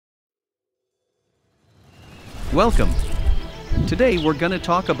Welcome. Today we're gonna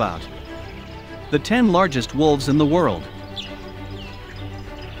talk about the 10 largest wolves in the world.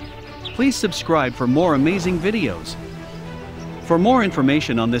 Please subscribe for more amazing videos. For more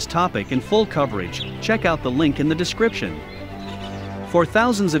information on this topic and full coverage, check out the link in the description. For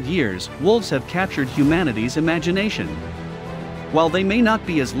thousands of years, wolves have captured humanity's imagination. While they may not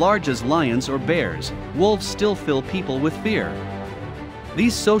be as large as lions or bears, wolves still fill people with fear.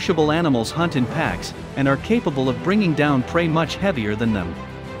 These sociable animals hunt in packs and are capable of bringing down prey much heavier than them.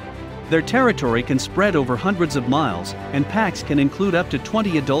 Their territory can spread over hundreds of miles, and packs can include up to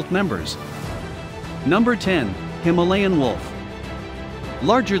 20 adult members. Number 10. Himalayan wolf.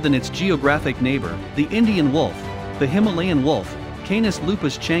 Larger than its geographic neighbor, the Indian wolf, the Himalayan wolf, Canis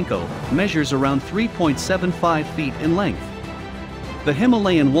lupus chanco, measures around 3.75 feet in length. The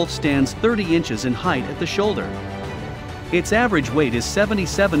Himalayan wolf stands 30 inches in height at the shoulder. Its average weight is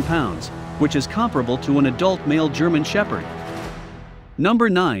 77 pounds, which is comparable to an adult male German Shepherd. Number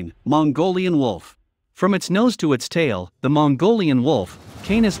 9. Mongolian wolf. From its nose to its tail, the Mongolian wolf,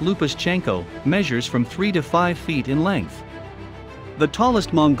 Canis lupus chanco, measures from 3 to 5 feet in length. The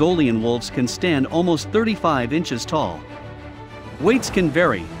tallest Mongolian wolves can stand almost 35 inches tall. Weights can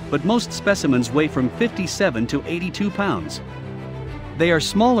vary, but most specimens weigh from 57 to 82 pounds. They are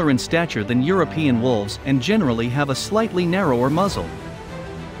smaller in stature than European wolves and generally have a slightly narrower muzzle.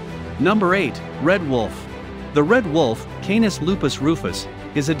 Number 8. Red wolf. The red wolf, Canis lupus rufus,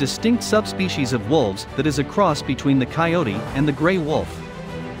 is a distinct subspecies of wolves that is a cross between the coyote and the gray wolf.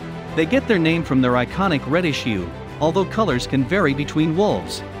 They get their name from their iconic reddish hue, although colors can vary between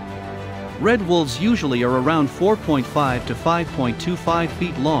wolves. Red wolves usually are around 4.5 to 5.25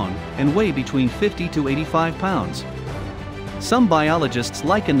 feet long and weigh between 50 to 85 pounds. Some biologists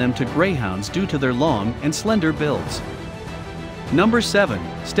liken them to greyhounds due to their long and slender builds. Number 7.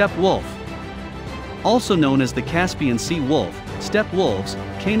 Steppe wolf. Also known as the Caspian Sea wolf, steppe wolves,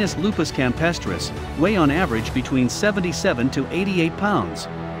 Canis lupus campestris, weigh on average between 77 to 88 pounds.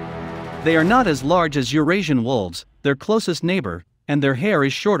 They are not as large as Eurasian wolves, their closest neighbor, and their hair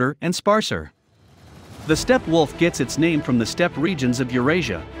is shorter and sparser. The steppe wolf gets its name from the steppe regions of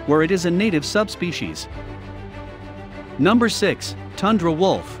Eurasia, where it is a native subspecies. Number 6. Tundra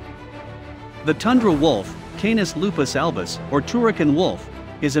wolf. The tundra wolf, Canis lupus albus, or Turrican wolf,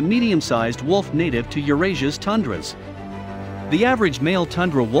 is a medium-sized wolf native to Eurasia's tundras. The average male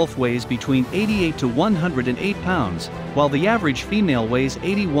tundra wolf weighs between 88 to 108 pounds, while the average female weighs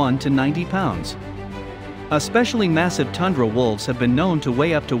 81 to 90 pounds. Especially massive tundra wolves have been known to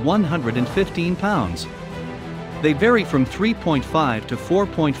weigh up to 115 pounds. They vary from 3.5 to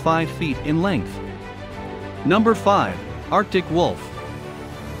 4.5 feet in length. Number 5. Arctic wolf.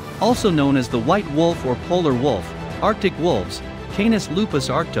 Also known as the white wolf or polar wolf, Arctic wolves, Canis lupus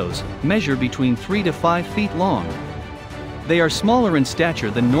arctos, measure between 3 to 5 feet long. They are smaller in stature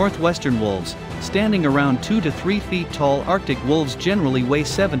than northwestern wolves, standing around 2 to 3 feet tall. Arctic wolves generally weigh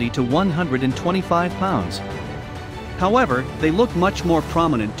 70 to 125 pounds. However, they look much more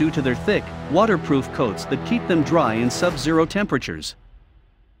prominent due to their thick, waterproof coats that keep them dry in sub-zero temperatures.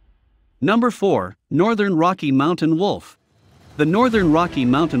 Number 4. Northern Rocky Mountain wolf. The Northern Rocky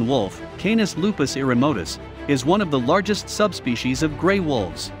Mountain wolf, Canis lupus eremotus, is one of the largest subspecies of gray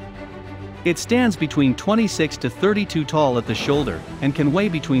wolves. It stands between 26 to 32 tall at the shoulder and can weigh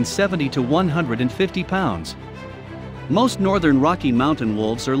between 70 to 150 pounds. Most Northern Rocky Mountain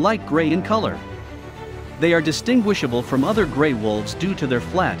wolves are light gray in color. They are distinguishable from other gray wolves due to their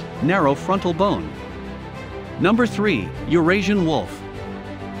flat, narrow frontal bone. Number 3. Eurasian wolf.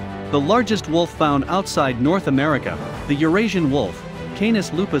 The largest wolf found outside North America, the Eurasian wolf,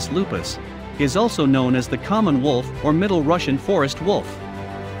 Canis lupus lupus, is also known as the common wolf or Middle Russian forest wolf.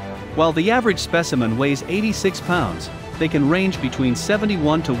 While the average specimen weighs 86 pounds, they can range between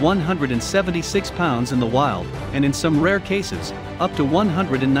 71 to 176 pounds in the wild, and in some rare cases, up to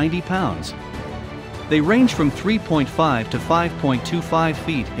 190 pounds. They range from 3.5 to 5.25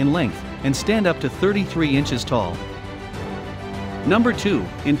 feet in length, and stand up to 33 inches tall. Number 2.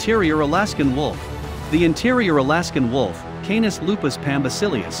 Interior Alaskan wolf. The interior Alaskan wolf, Canis lupus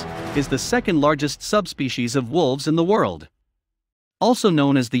pambacilius, is the second largest subspecies of wolves in the world. Also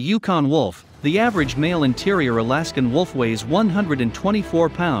known as the Yukon wolf, the average male interior Alaskan wolf weighs 124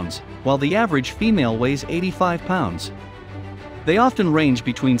 pounds, while the average female weighs 85 pounds. They often range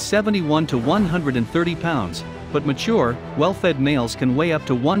between 71 to 130 pounds, but mature, well-fed males can weigh up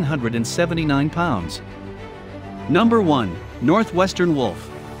to 179 pounds. Number 1. Northwestern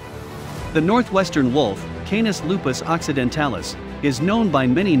wolf. The northwestern wolf, Canis lupus occidentalis, is known by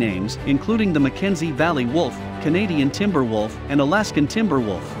many names, including the Mackenzie Valley wolf, Canadian timber wolf, and Alaskan timber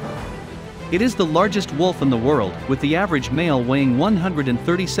wolf. It is the largest wolf in the world, with the average male weighing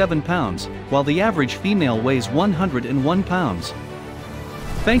 137 pounds, while the average female weighs 101 pounds.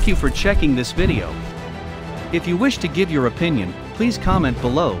 Thank you for checking this video. If you wish to give your opinion, please comment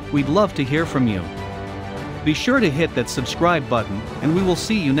below, we'd love to hear from you. Be sure to hit that subscribe button, and we will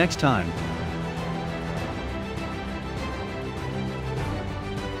see you next time.